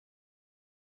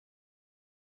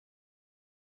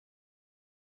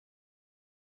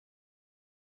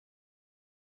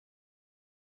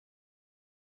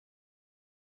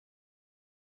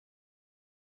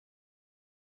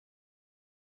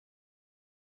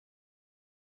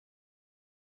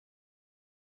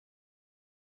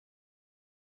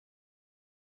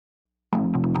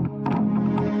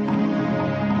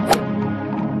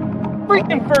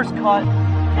fucking first cut.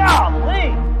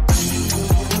 Golly.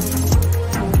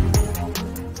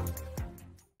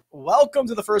 Welcome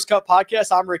to the First Cut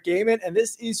Podcast. I'm Rick Gehman, and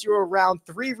this is your round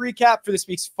 3 recap for this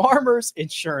week's Farmers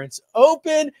Insurance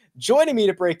Open. Joining me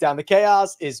to break down the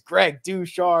chaos is Greg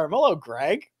DuCharme. Hello,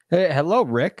 Greg. Hey, hello,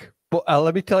 Rick.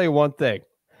 Let me tell you one thing.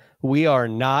 We are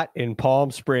not in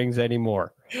Palm Springs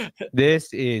anymore.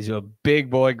 This is a big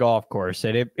boy golf course,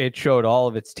 and it showed all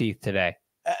of its teeth today.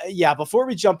 Yeah, before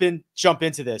we jump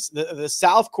into this, the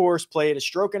South course played a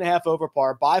stroke and a half over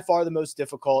par, by far the most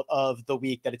difficult of the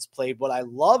week that it's played. What I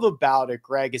love about it,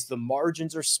 Greg, is the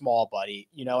margins are small, buddy.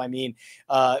 You know, I mean,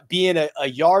 being a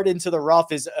yard into the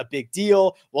rough is a big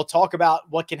deal. We'll talk about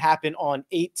what can happen on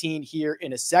 18 here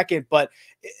in a second, but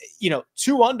you know,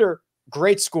 2 under,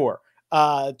 great score. 2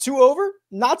 over,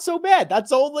 not so bad.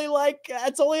 That's only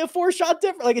a 4-shot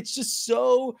difference. Like, it's just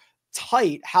so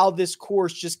tight how this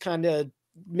course just kind of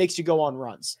makes you go on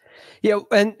runs. Yeah,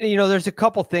 and you know, there's a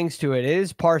couple things to it. It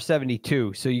is par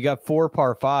 72, so you got 4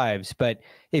 par 5s, but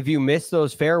if you miss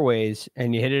those fairways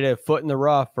and you hit it a foot in the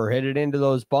rough or hit it into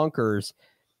those bunkers,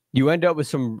 you end up with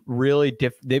some really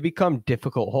they become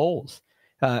difficult holes.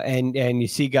 And you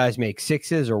see guys make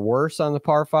 6s or worse on the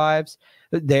par 5s.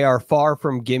 They are far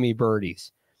from gimme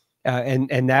birdies.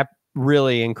 And that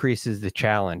really increases the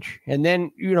challenge. And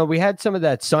then, you know, we had some of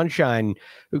that sunshine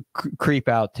creep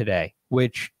out today,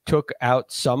 which took out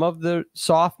some of the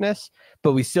softness,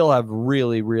 but we still have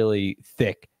really, really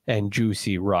thick and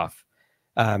juicy rough.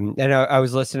 And I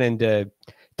was listening to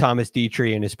Thomas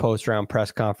Detry in his post-round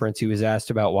press conference. He was asked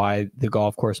about why the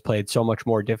golf course played so much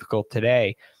more difficult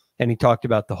today. And he talked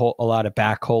about a lot of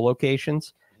back hole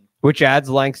locations, which adds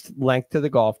length to the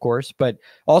golf course. But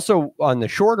also on the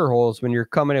shorter holes, when you're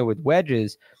coming in with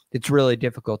wedges, it's really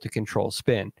difficult to control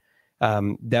spin.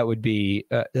 That would be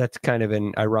that's kind of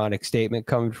an ironic statement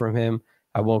coming from him.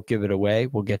 I won't give it away.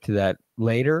 We'll get to that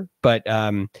later. But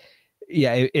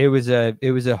yeah, it was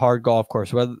a hard golf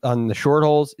course. Whether on the short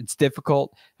holes, it's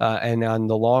difficult, and on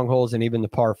the long holes and even the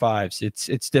par 5s,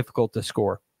 it's difficult to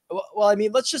score. Well, I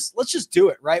mean, let's just do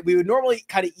it, right? We would normally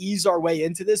kind of ease our way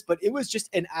into this, but it was just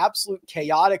an absolute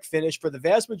chaotic finish for the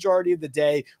vast majority of the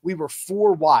day. We were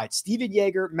 4 wide. Stephan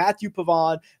Jaeger, Matthieu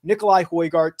Pavon, Nicolai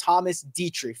Hojgaard, Thomas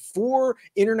Detry. 4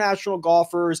 international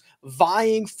golfers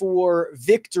vying for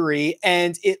victory,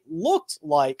 and it looked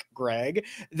like, Greg,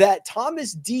 that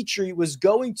Thomas Detry was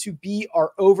going to be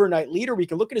our overnight leader. We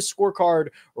can look at his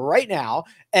scorecard right now,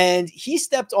 and he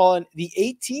stepped on the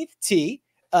 18th tee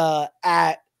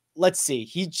at, let's see,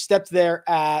 he stepped there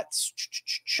at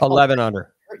 11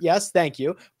 under. Yes, thank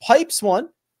you. Pipes one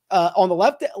on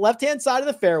the left-hand side of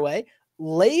the fairway,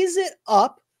 lays it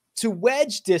up to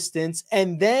wedge distance,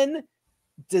 and then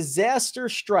disaster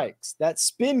strikes. That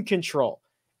spin control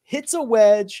hits a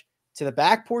wedge to the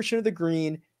back portion of the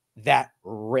green that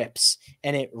rips,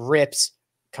 and it rips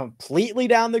completely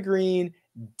down the green,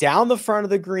 down the front of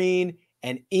the green,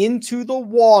 and into the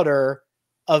water,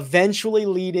 eventually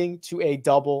leading to a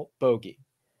double bogey.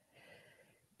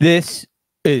 This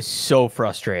is so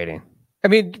frustrating. I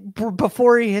mean,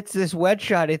 before he hits this wedge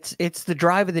shot, it's the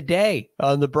drive of the day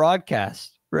on the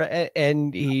broadcast, right?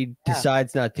 And he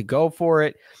decides not to go for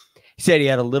it. He said he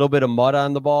had a little bit of mud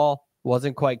on the ball,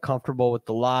 wasn't quite comfortable with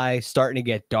the lie, starting to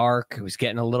get dark. It was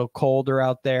getting a little colder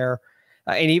out there.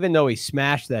 And even though he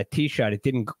smashed that tee shot, it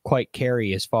didn't quite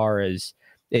carry as far as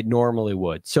it normally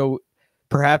would. So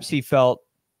perhaps he felt,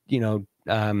 you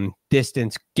know,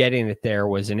 distance getting it there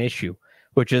was an issue,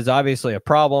 which is obviously a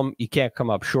problem. You can't come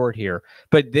up short here,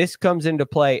 but this comes into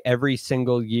play every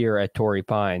single year at Torrey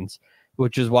Pines,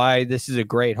 which is why this is a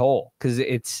great hole, because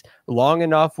it's long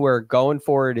enough where going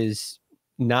for it is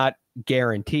not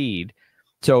guaranteed.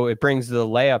 So it brings the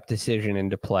layup decision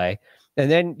into play. And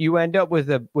then you end up with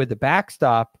a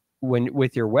backstop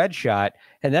with your wedge shot.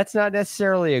 And that's not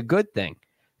necessarily a good thing,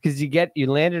 because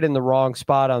you landed in the wrong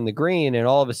spot on the green, and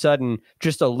all of a sudden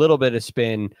just a little bit of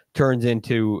spin turns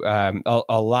into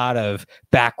a lot of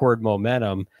backward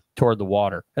momentum toward the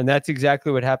water. And that's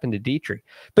exactly what happened to Detry.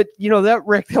 But you know, that,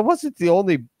 Rick, that wasn't the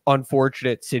only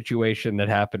unfortunate situation that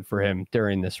happened for him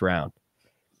during this round.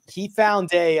 He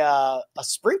found a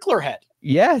sprinkler head.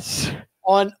 Yes.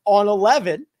 On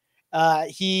 11,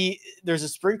 there's a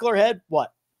sprinkler head,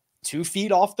 2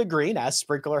 feet off the green, as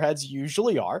sprinkler heads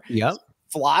usually are. Yep.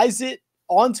 Flies it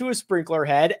onto a sprinkler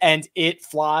head, and it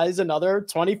flies another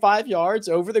 25 yards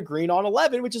over the green on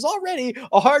 11, which is already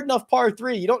a hard enough par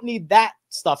 3. You don't need that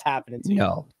stuff happening to you.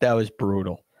 No, that was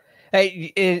brutal.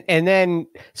 Hey, and then,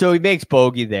 so he makes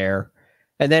bogey there.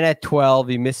 And then at 12,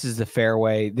 he misses the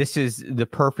fairway. This is the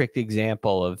perfect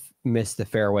example of miss the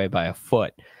fairway by a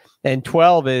foot. And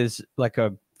 12 is like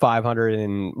a 500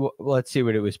 and let's see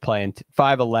what it was playing.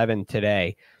 511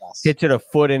 today. Yes. Hits it a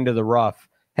foot into the rough.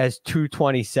 Has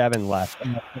 227 left.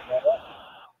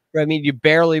 I mean, you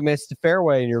barely missed the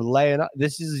fairway and you're laying up.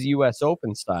 This is U.S.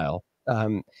 Open style.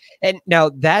 And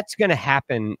now that's going to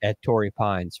happen at Torrey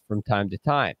Pines from time to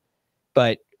time.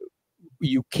 But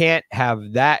you can't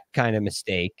have that kind of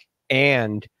mistake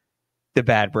and the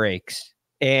bad breaks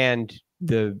and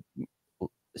the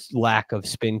lack of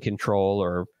spin control,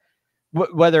 or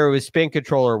whether it was spin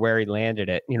control or where he landed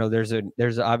it. You know,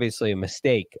 there's obviously a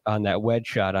mistake on that wedge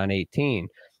shot on 18.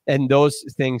 And those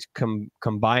things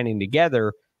combining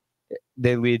together,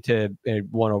 they lead to a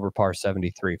 1 over par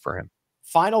 73 for him.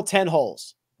 Final 10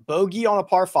 holes. Bogey on a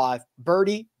par 5,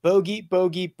 birdie, bogey,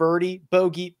 bogey, birdie,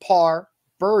 bogey, par,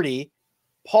 birdie,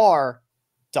 par,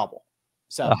 double.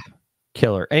 So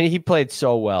killer. And he played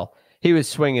so well. He was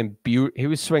swinging he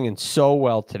was swinging so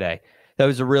well today. That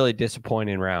was a really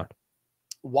disappointing round.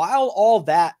 While all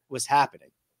that was happening,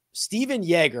 Stephan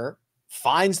Jaeger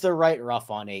finds the right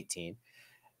rough on 18,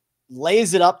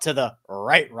 lays it up to the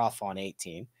right rough on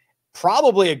 18.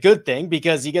 Probably a good thing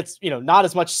because he gets, not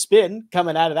as much spin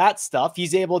coming out of that stuff.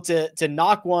 He's able to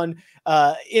knock one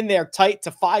in there tight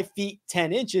to 5 feet,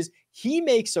 10 inches. He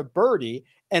makes a birdie.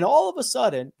 And all of a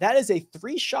sudden, that is a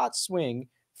 3-shot swing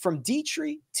from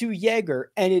Detry to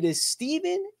Jaeger. And it is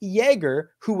Stephan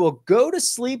Jaeger who will go to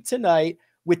sleep tonight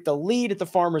with the lead at the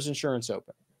Farmers Insurance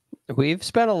Open. We've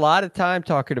spent a lot of time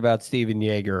talking about Stephan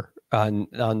Jaeger on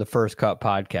the First Cut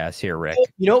podcast here, Rick.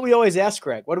 You know what we always ask,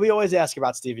 Greg? What do we always ask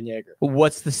about Stephan Jaeger?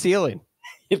 What's the ceiling?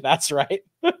 That's right.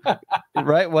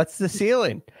 Right? What's the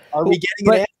ceiling? Are we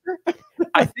getting an answer?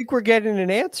 I think we're getting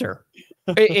an answer.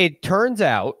 It turns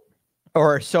out,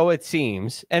 or so it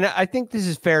seems, and I think this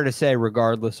is fair to say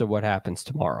regardless of what happens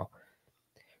tomorrow,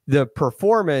 the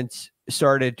performance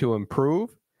started to improve.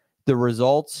 The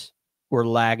results were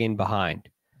lagging behind.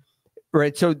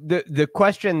 Right? So the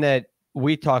question that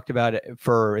we talked about it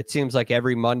for, it seems like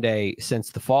every Monday since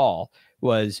the fall,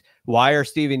 was why are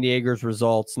Stephan Jaeger's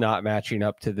results not matching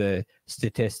up to the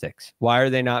statistics? Why are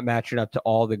they not matching up to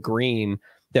all the green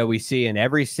that we see in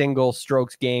every single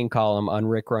strokes gain column on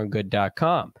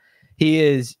rickrungood.com? He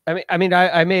is,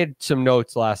 I made some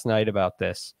notes last night about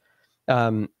this.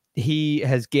 He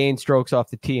has gained strokes off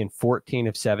the tee in 14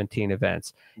 of 17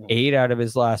 events, 8 out of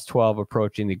his last 12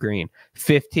 approaching the green,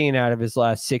 15 out of his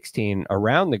last 16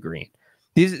 around the green.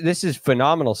 This is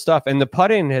phenomenal stuff. And the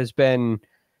putting has been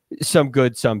some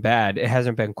good, some bad. It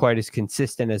hasn't been quite as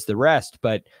consistent as the rest,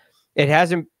 but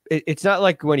it's not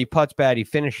like when he putts bad, he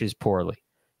finishes poorly.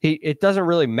 It doesn't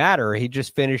really matter. He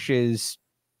just finishes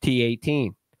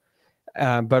T18.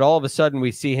 But all of a sudden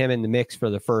we see him in the mix for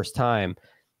the first time,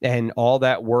 and all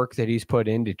that work that he's put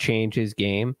in to change his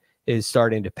game is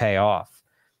starting to pay off.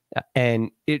 And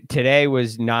today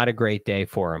was not a great day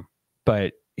for him,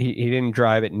 but he didn't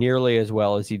drive it nearly as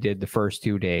well as he did the first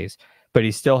 2 days, but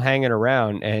he's still hanging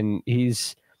around, and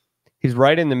he's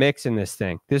right in the mix in this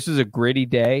thing. This was a gritty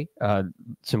day.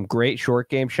 Some great short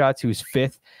game shots. He was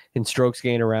 5th in strokes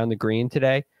gained around the green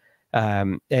today.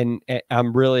 And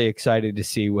I'm really excited to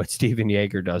see what Stephan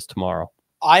Jaeger does tomorrow.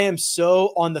 I am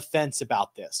so on the fence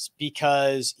about this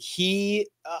because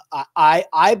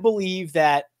I believe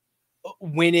that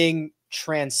winning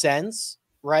transcends,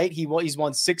 right? He's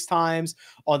won 6 times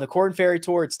on the Corn Ferry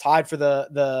Tour. It's tied for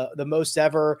the most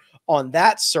ever on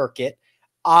that circuit.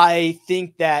 I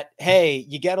think that, hey,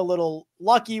 you get a little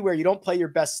lucky where you don't play your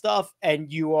best stuff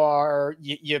and you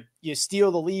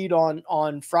steal the lead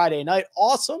on Friday night.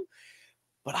 Awesome.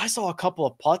 But I saw a couple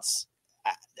of putts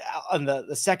on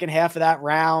the second half of that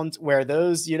round where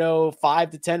those,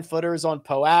 5 to 10 footers on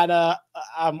Poata.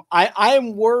 I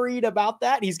am worried about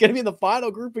that. He's going to be in the final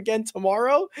group again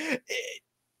tomorrow.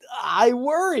 I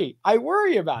worry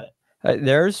about it.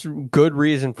 There's good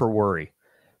reason for worry,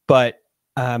 but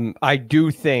I do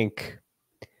think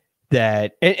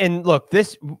that, and look,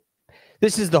 this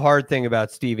is the hard thing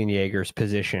about Stephan Jaeger's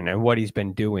position and what he's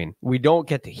been doing. We don't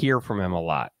get to hear from him a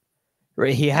lot.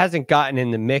 Right? He hasn't gotten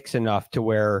in the mix enough to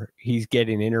where he's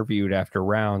getting interviewed after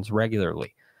rounds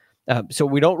regularly. So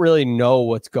we don't really know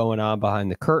what's going on behind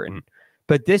the curtain.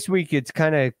 But this week, it's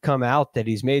kind of come out that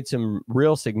he's made some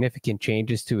real significant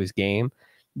changes to his game,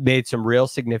 made some real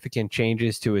significant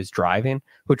changes to his driving,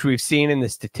 which we've seen in the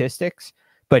statistics.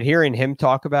 But hearing him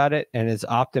talk about it, and as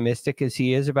optimistic as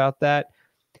he is about that,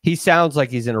 he sounds like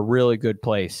he's in a really good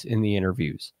place in the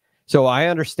interviews. So I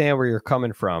understand where you're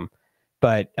coming from,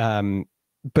 but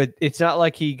it's not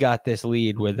like he got this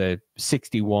lead with a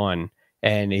 61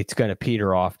 and it's going to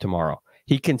peter off tomorrow.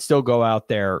 he can still go out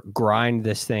there, grind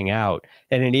this thing out,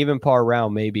 and an even par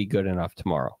round may be good enough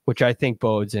tomorrow, which I think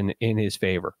bodes in his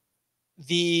favor.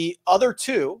 The other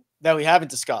two that we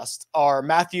haven't discussed are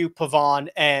Matthieu Pavon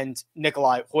and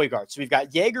Nicolai Hojgaard. So we've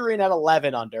got Jaeger in at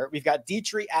 11 under. We've got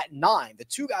Detry at 9. The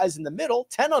two guys in the middle,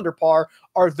 10 under par,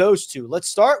 are those two. Let's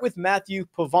start with Matthieu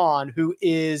Pavon, who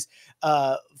is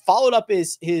followed up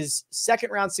his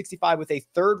second round 65 with a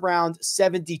third round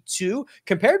 72.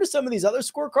 Compared to some of these other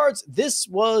scorecards, this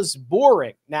was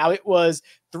boring. Now, it was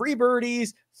 3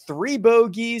 birdies, 3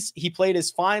 bogeys. He played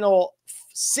his final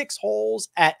 6 holes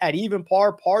at even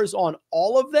pars on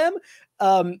all of them.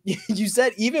 You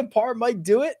said even par might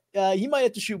do it. He might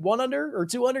have to shoot 1 under or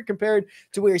 2 under compared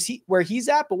to where he's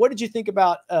at. But what did you think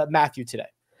about Matthieu today?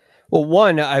 Well,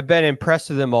 one, I've been impressed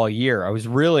with him all year. I was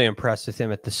really impressed with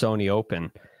him at the Sony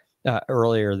Open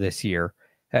earlier this year.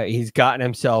 He's gotten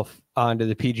himself onto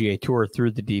the PGA Tour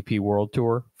through the DP World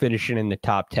Tour, finishing in the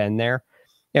top 10 there.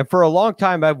 And for a long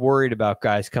time, I've worried about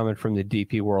guys coming from the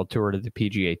DP World Tour to the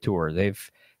PGA Tour.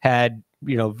 They've had,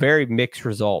 very mixed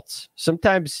results,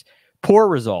 sometimes poor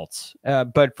results.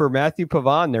 But for Matthieu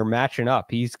Pavon, they're matching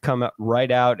up. He's come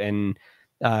right out and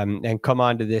come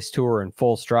onto this tour in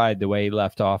full stride the way he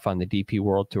left off on the DP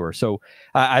World Tour. So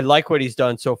I like what he's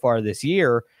done so far this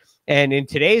year. And in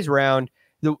today's round,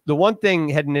 the one thing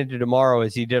heading into tomorrow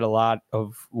is he did a lot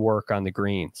of work on the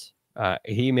greens.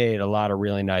 He made a lot of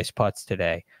really nice putts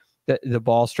today. The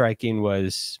ball striking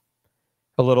was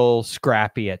a little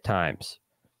scrappy at times.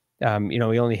 He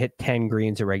only hit 10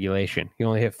 greens of regulation. He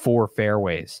only hit 4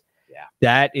 fairways. Yeah.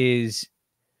 That is...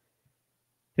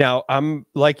 Now, I'm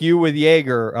like you with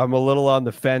Jaeger. I'm a little on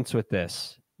the fence with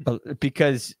this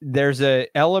because there's an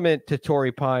element to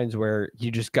Torrey Pines where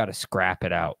you just got to scrap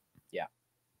it out. Yeah.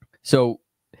 So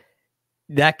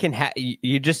that can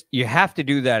you have to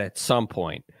do that at some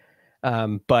point.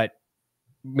 But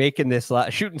making this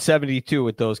shooting 72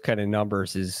 with those kind of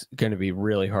numbers is going to be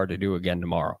really hard to do again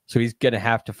tomorrow. So he's going to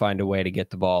have to find a way to get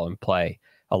the ball in play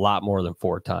a lot more than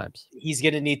 4 times. He's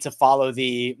going to need to follow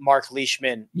the Mark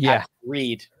Leishman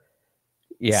read.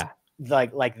 Yeah.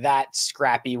 Like that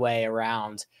scrappy way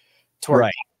around.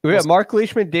 Right. Yeah, Mark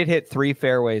Leishman did hit 3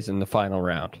 fairways in the final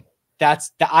round. You're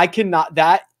not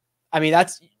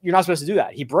supposed to do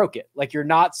that. He broke it. Like, you're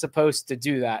not supposed to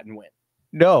do that and win.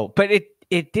 No, but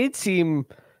it did seem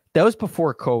that was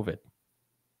before COVID.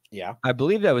 Yeah. I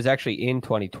believe that was actually in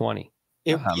 2020.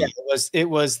 It was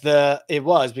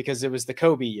because it was the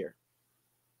Kobe year.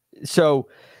 So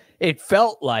it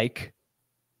felt like,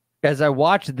 as I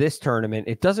watched this tournament,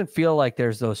 it doesn't feel like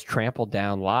there's those trampled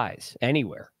down lies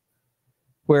anywhere.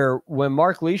 Where when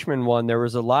Mark Leishman won, there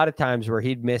was a lot of times where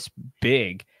he'd miss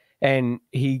big and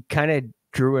he kind of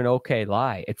drew an okay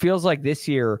lie. It feels like this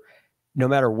year, no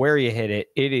matter where you hit it,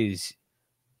 it is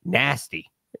nasty,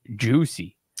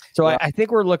 juicy. So yeah. I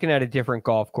think we're looking at a different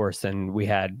golf course than we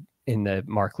had in the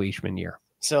Mark Leishman year.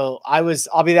 So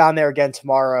I'll be down there again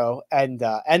tomorrow and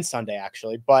Sunday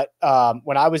actually. But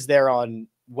when I was there on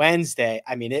Wednesday,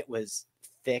 it was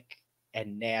thick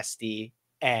and nasty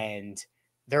and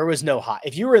there was no hide.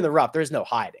 If you were in the rough, there's no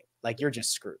hiding. Like, you're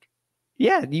just screwed.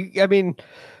 Yeah. And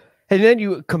then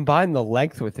you combine the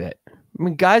length with it.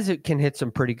 Guys that can hit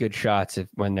some pretty good shots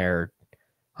when they're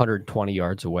 120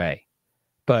 yards away.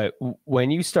 But when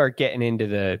you start getting into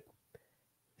the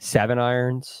 7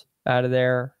 irons out of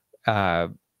there,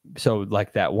 so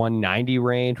like that 190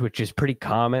 range, which is pretty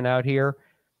common out here,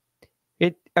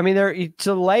 it's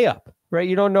a layup, right?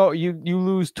 You don't know, you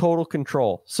lose total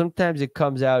control. Sometimes it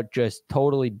comes out just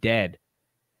totally dead.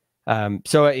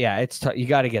 It's you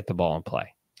got to get the ball in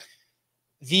play.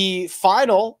 The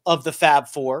final of the Fab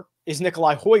Four is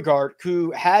Nicolai Hojgaard,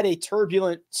 who had a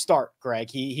turbulent start,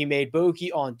 Greg. He made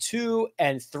bogey on 2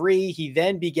 and 3. He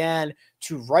then began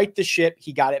to right the ship.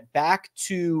 He got it back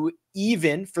to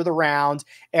even for the round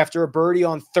after a birdie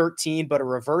on 13, but a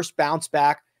reverse bounce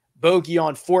back bogey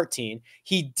on 14.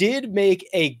 He did make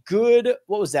a good,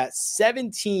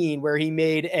 17, where he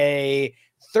made a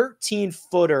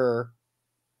 13-footer,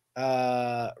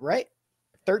 right?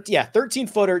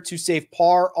 13-footer to save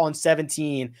par on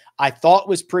 17. I thought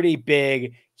was pretty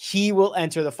big. He will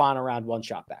enter the final round 1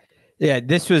 shot back. Yeah,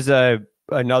 this was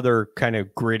another kind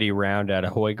of gritty round out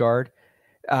of Hojgaard.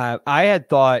 I had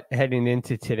thought heading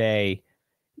into today,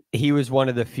 he was one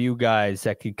of the few guys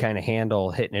that could kind of handle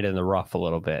hitting it in the rough a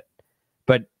little bit.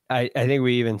 But I think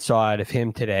we even saw it of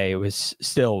him today. It was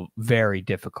still very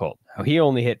difficult. He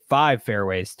only hit 5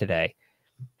 fairways today,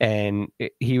 and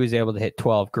he was able to hit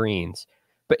 12 greens.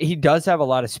 But he does have a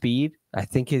lot of speed. I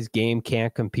think his game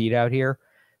can't compete out here.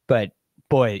 But,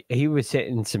 boy, he was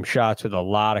hitting some shots with a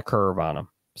lot of curve on him.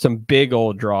 Some big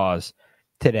old draws.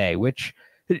 today, which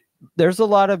there's a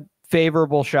lot of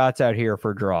favorable shots out here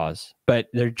for draws, but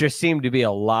there just seemed to be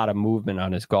a lot of movement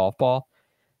on his golf ball.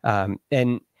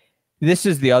 And this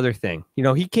is the other thing. You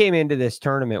know, he came into this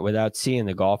tournament without seeing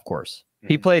the golf course.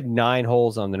 He played 9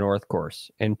 holes on the North Course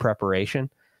in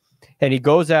preparation, and he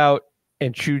goes out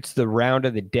and shoots the round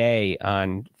of the day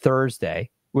on Thursday,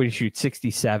 where he shoots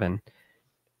 67.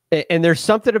 And there's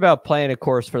something about playing a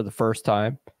course for the first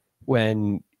time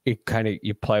when it kind of,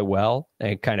 you play well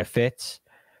and it kind of fits,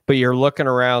 but you're looking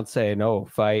around saying, oh,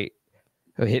 if I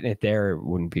hitting it there, it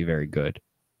wouldn't be very good.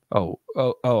 Oh,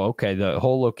 okay. The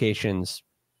whole location's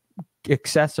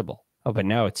accessible. Oh, but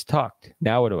now it's tucked.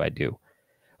 Now what do I do?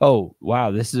 Oh,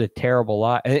 wow, this is a terrible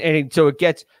lot. And so it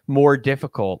gets more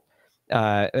difficult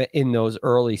in those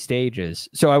early stages.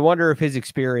 So I wonder if his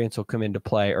experience will come into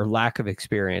play, or lack of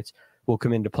experience will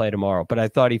come into play tomorrow. But I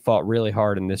thought he fought really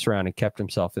hard in this round and kept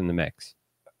himself in the mix.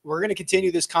 We're going to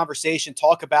continue this conversation,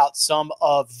 talk about some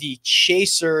of the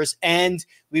chasers, and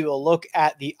we will look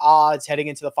at the odds heading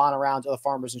into the final round of the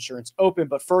Farmers Insurance Open.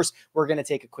 But first, we're going to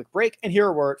take a quick break and hear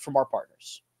a word from our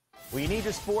partners. We need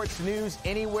your sports news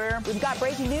anywhere. We've got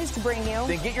breaking news to bring you.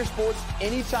 Then get your sports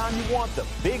anytime you want them.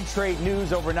 Big trade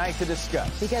news overnight to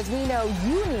discuss. Because we know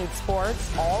you need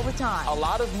sports all the time. A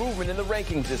lot of movement in the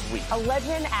rankings this week. A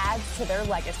legend adds to their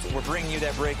legacy. We're bringing you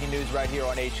that breaking news right here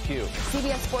on HQ.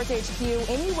 CBS Sports HQ,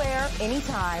 anywhere,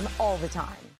 anytime, all the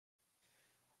time.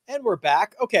 And we're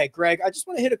back. Okay, Greg, I just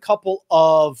want to hit a couple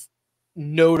of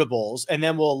notables, and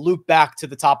then we'll loop back to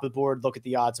the top of the board, look at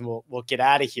the odds, and we'll get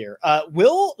out of here.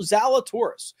 Will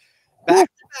Zalatoris,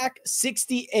 back-to-back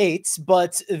 68s,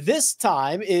 but this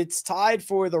time it's tied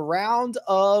for the round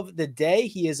of the day.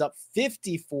 He is up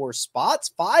 54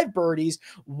 spots, 5 birdies,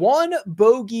 1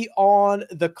 bogey on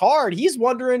the card. He's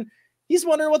wondering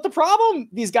what the problem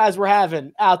these guys were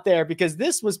having out there, because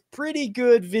this was pretty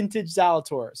good vintage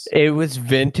Zalatoris. It was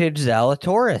vintage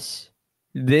Zalatoris.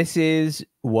 This is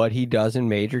what he does in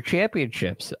major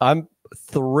championships. I'm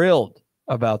thrilled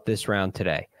about this round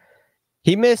today.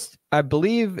 He missed, I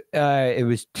believe it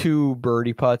was 2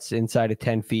 birdie putts inside of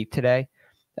 10 feet today,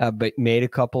 but made a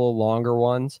couple of longer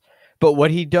ones. But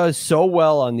what he does so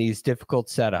well on these difficult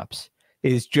setups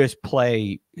is just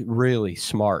play really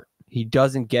smart. He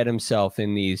doesn't get himself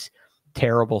in these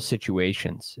terrible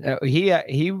situations. He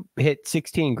hit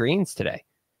 16 greens today.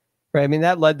 Right. I mean,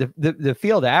 that led the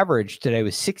field average today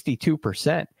was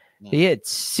 62%. He hit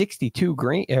 16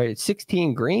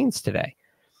 greens today.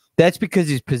 That's because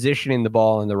he's positioning the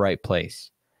ball in the right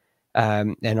place.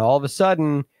 And all of a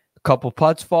sudden, a couple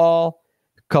putts fall,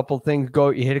 a couple things go,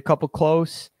 you hit a couple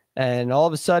close, and all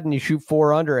of a sudden you shoot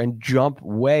 4 under and jump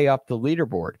way up the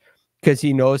leaderboard because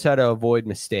he knows how to avoid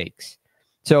mistakes.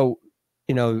 So,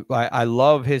 you know, I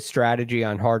love his strategy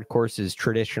on hard courses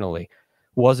traditionally.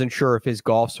 Wasn't sure if his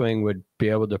golf swing would be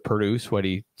able to produce what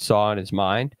he saw in his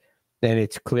mind. And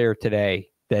it's clear today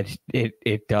that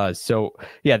it does. So,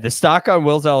 yeah, the stock on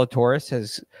Will Zalatoris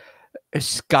has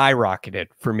skyrocketed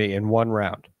for me in one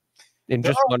round,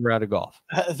 one round of golf.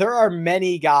 There are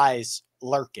many guys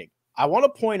lurking. I want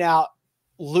to point out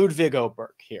Ludwig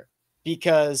Oberg here,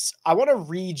 because I want to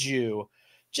read you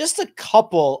just a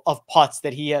couple of putts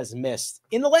that he has missed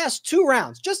in the last 2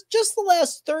 rounds, just the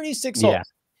last 36 holes.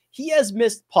 He has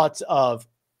missed putts of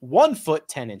 1 foot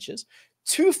 10 inches,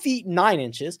 2 feet 9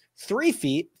 inches, 3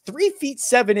 feet, 3 feet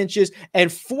 7 inches,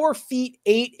 and 4 feet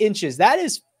 8 inches. That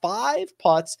is 5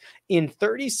 putts in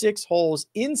 36 holes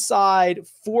inside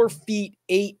 4 feet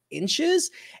 8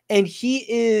 inches, and he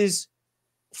is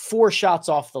 4 shots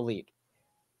off the lead.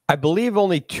 I believe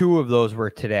only 2 of those were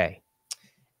today.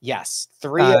 Yes,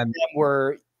 3 of them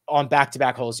were on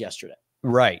back-to-back holes yesterday.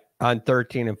 Right, on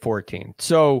 13 and 14.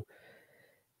 So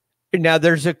now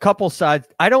there's a couple sides.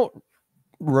 I don't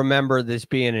remember this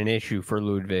being an issue for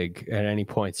Ludwig at any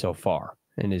point so far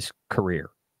in his career.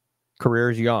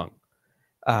 Career is young.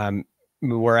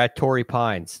 We're at Torrey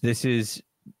Pines. This is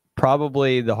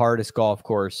probably the hardest golf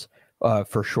course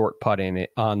for short putting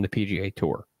on the PGA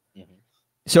Tour. Mm-hmm.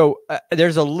 So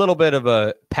there's a little bit of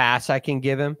a pass I can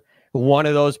give him. One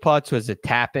of those putts was a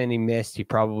tap in he missed. He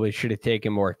probably should have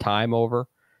taken more time over.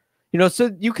 You know,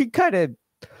 so you could kind of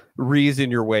reason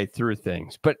your way through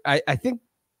things. But I think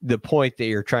the point that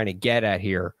you're trying to get at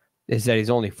here is that he's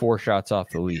only 4 shots off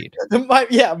the lead.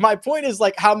 My point is,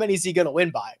 like, how many is he going to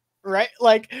win by? Right?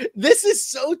 Like, this is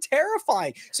so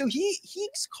terrifying. So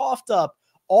he's coughed up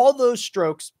all those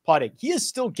strokes putting. He is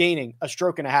still gaining a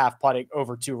stroke and a half putting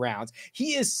over 2 rounds.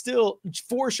 He is still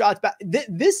 4 shots back.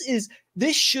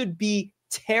 This should be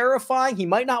terrifying. He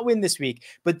might not win this week,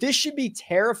 but this should be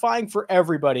terrifying for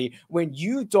everybody when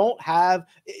you don't have.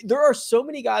 There are so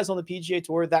many guys on the PGA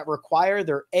Tour that require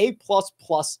their A++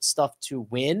 stuff to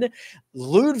win.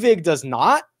 Ludwig does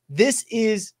not. This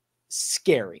is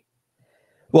scary.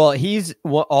 Well, he's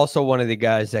also one of the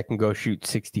guys that can go shoot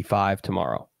 65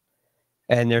 tomorrow.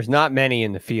 And there's not many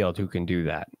in the field who can do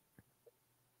that.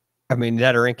 I mean,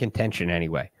 that are in contention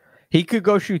anyway. He could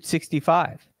go shoot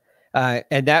 65.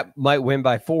 And that might win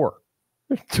by 4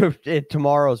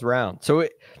 tomorrow's round. So,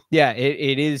 it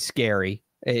is scary.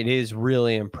 It is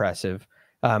really impressive.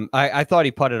 I thought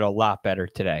he putted a lot better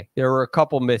today. There were a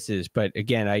couple misses, but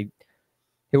again,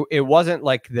 it wasn't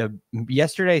like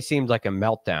yesterday seemed like a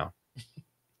meltdown,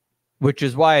 which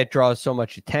is why it draws so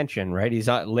much attention, right? He's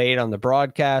not late on the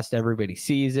broadcast. Everybody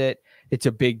sees it. It's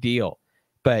a big deal.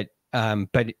 But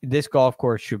this golf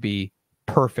course should be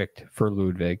perfect for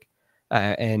Ludwig.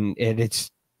 And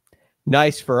it's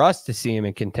nice for us to see him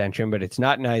in contention, but it's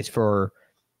not nice for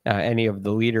any of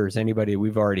the leaders, anybody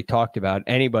we've already talked about,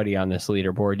 anybody on this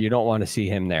leaderboard. You don't want to see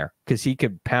him there because he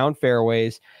could pound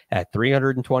fairways at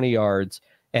 320 yards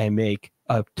and make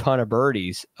a ton of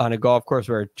birdies on a golf course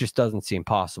where it just doesn't seem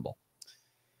possible.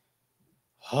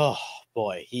 Oh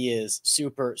boy, he is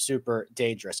super, super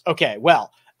dangerous. Okay,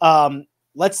 well,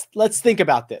 let's think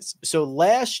about this. So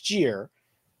last year,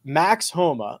 Max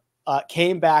Homa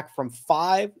came back from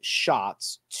 5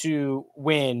 shots to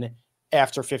win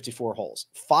after 54 holes.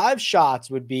 5 shots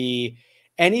would be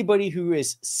anybody who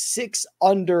is 6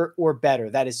 under or better.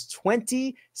 That is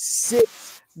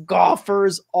 26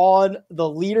 golfers on the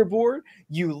leaderboard.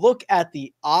 You look at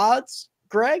the odds,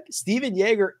 Greg, Stephan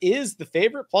Jaeger is the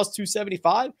favorite, plus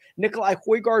 275. Nicolai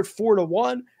Hojgaard,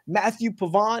 4-1. Matthieu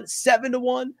Pavon,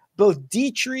 7-1. Both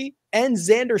Detry and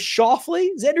Xander Schauffele.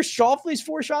 Xander Schauffele's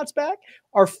 4 shots back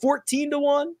are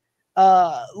 14-1.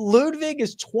 Ludwig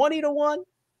is 20-1.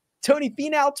 Tony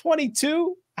Finau,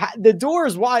 22. The door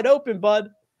is wide open, bud.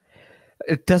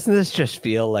 Doesn't this just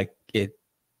feel like it?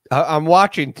 I'm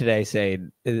watching today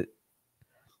saying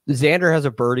Xander has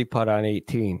a birdie putt on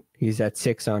 18. He's at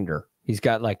 6 under. He's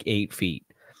got like 8 feet.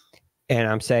 And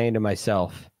I'm saying to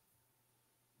myself,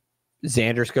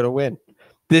 Xander's going to win.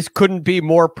 This couldn't be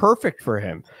more perfect for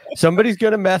him. Somebody's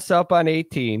going to mess up on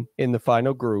 18 in the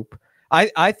final group.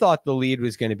 I thought the lead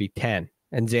was going to be 10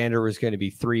 and Xander was going to be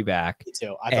 3 back. Me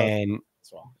too. I thought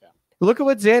as well. Yeah. Look at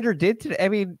what Xander did today. I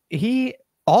mean, he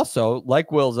also,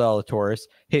 like Will Zalatoris,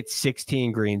 hit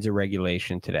 16 greens of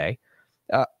regulation today.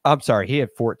 I'm sorry, he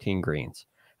had 14 greens.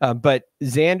 But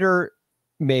Xander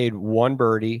made 1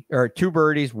 birdie or 2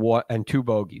 birdies and 2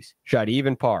 bogeys, shot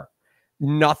even par.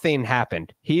 Nothing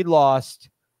happened. He lost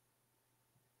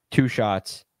 2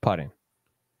 shots putting.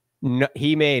 No,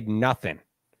 he made nothing.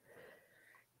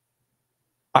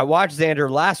 I watched Xander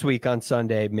last week on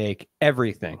Sunday make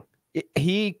everything.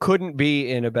 He couldn't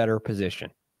be in a better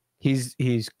position.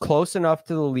 He's close enough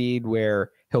to the lead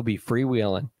where he'll be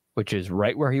freewheeling, which is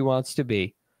right where he wants to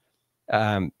be.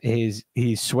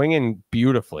 He's swinging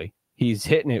beautifully. He's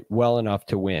hitting it well enough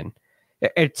to win.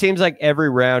 It seems like every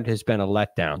round has been a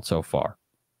letdown so far.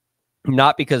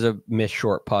 Not because of missed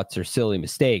short putts or silly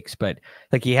mistakes, but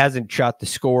like he hasn't shot the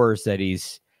scores that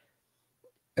his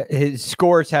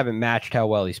scores haven't matched how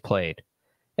well he's played.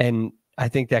 And I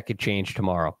think that could change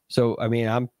tomorrow. So, I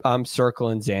mean, I'm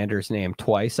circling Xander's name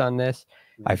twice on this.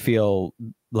 I feel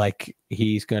like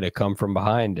he's going to come from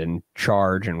behind and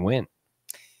charge and win.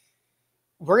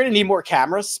 We're going to need more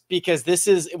cameras because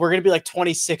we're going to be like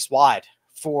 26 wide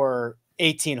for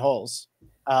 18 holes.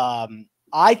 I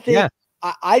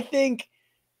think,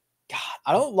 God,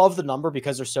 I don't love the number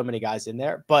because there's so many guys in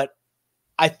there, but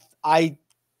I'm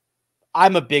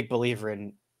a big believer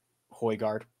in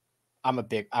Hojgaard. I'm a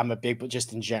big,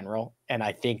 just in general. And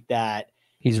I think that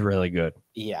he's really good.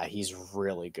 Yeah, he's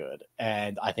really good.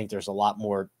 And I think there's a lot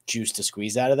more juice to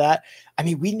squeeze out of that. I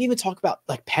mean, we didn't even talk about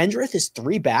like Pendrith is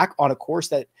 3 back on a course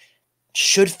that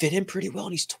should fit him pretty well.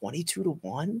 And he's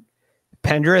 22-1.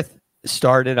 Pendrith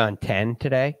started on 10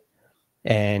 today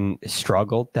and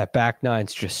struggled. That back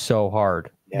nine's just so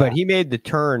hard. Yeah. But he made the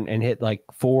turn and hit like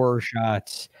 4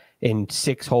 shots in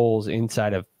 6 holes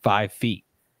inside of 5 feet.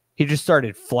 He just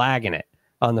started flagging it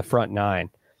on the front 9.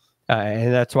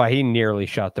 And that's why he nearly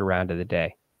shot the round of the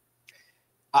day.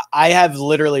 I have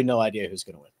literally no idea who's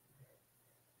going to win.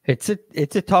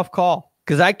 It's a tough call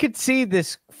because I could see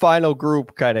this final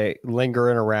group kind of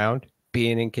lingering around,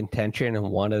 being in contention and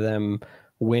one of them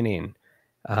winning.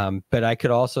 But I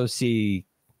could also see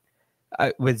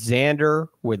with Xander,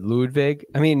 with Ludwig.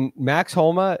 I mean, Max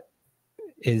Homa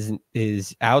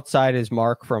is outside his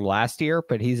mark from last year,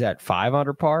 but he's at 5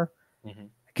 under par. Mm-hmm.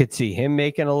 I could see him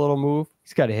making a little move.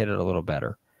 He's got to hit it a little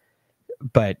better.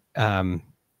 But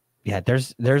yeah,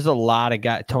 there's a lot of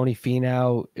guys. Tony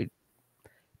Finau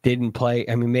didn't play.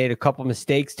 I mean, made a couple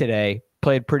mistakes today.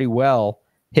 Played pretty well.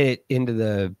 Hit it into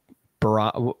the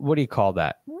what do you call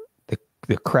that?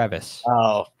 The crevice.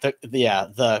 Oh,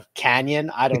 the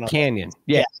canyon. I don't know. Canyon.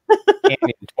 Yeah.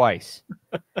 Canyon twice.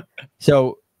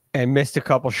 So, and missed a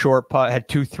couple short putts, had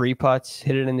 2 3 putts,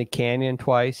 hit it in the canyon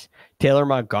twice. Taylor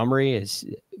Montgomery is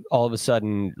all of a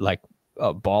sudden like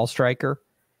a ball striker.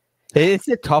 It's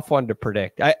a tough one to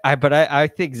predict. But I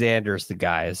think Xander's the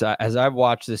guy. As I've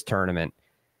watched this tournament,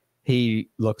 he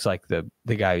looks like the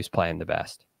guy who's playing the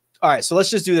best. All right, so let's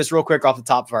just do this real quick off the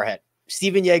top of our head.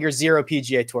 Stephan Jaeger, 0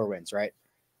 PGA Tour wins, right?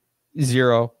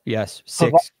 0, yes.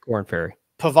 6 Corn Ferry.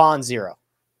 Pavon, 0.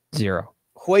 0.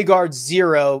 Hojgaard,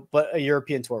 0, but a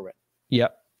European Tour win.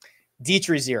 Yep.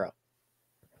 Detry, 0.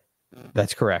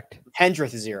 That's correct.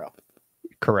 Hendrith, 0.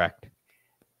 Correct.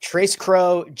 Trace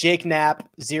Crow, Jake Knapp,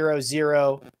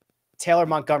 0-0. Taylor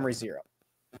Montgomery, 0.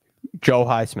 Joe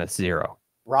Highsmith, 0.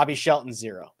 Robbie Shelton,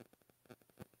 0.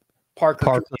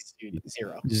 Parker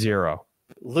 0. 0.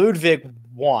 Ludwig,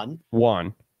 1.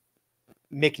 1.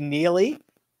 McNeely,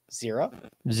 0.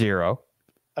 0.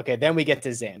 Okay, then we get to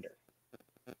Xander.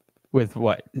 With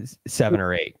what, 7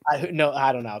 or 8? I don't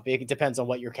know. It depends on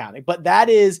what you're counting. But that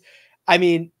is, I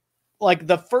mean, like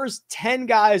the first 10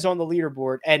 guys on the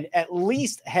leaderboard and at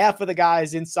least half of the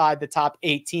guys inside the top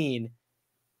 18.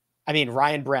 I mean,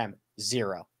 Ryan Brehm,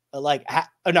 0. Like,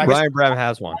 Ryan Brehm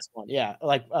has one. Yeah.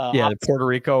 Like, the Puerto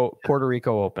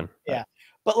Rico Open. Yeah.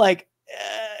 But like,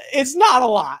 it's not a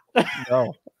lot.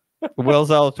 No. Will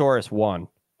Zalatoris, 1.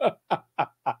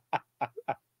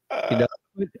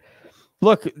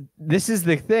 Look, this is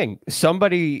the thing.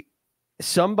 Somebody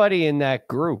in that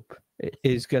group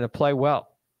is going to play well.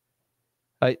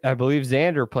 I believe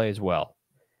Xander plays well,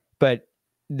 but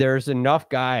there's enough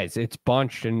guys. It's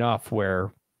bunched enough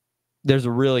where there's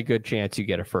a really good chance you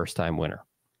get a first-time winner.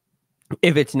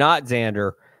 If it's not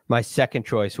Xander, my second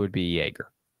choice would be Jaeger.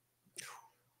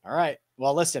 All right.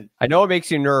 Well, listen. I know it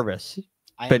makes you nervous,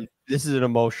 but this is an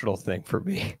emotional thing for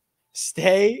me.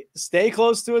 Stay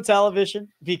close to a television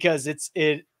because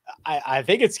I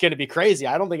think it's going to be crazy.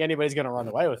 I don't think anybody's going to run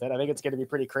away with it. I think it's going to be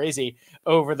pretty crazy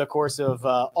over the course of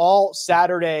all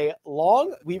Saturday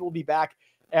long. We will be back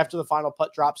after the final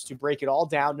putt drops to break it all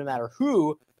down, no matter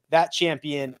who that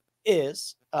champion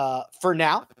is. For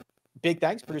now, big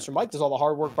thanks. Producer Mike does all the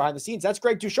hard work behind the scenes. That's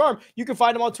Greg DuCharme. You can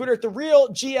find him on Twitter at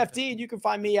TheRealGFD, and you can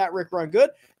find me at Rick Run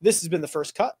Good. This has been The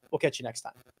First Cut. We'll catch you next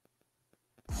time.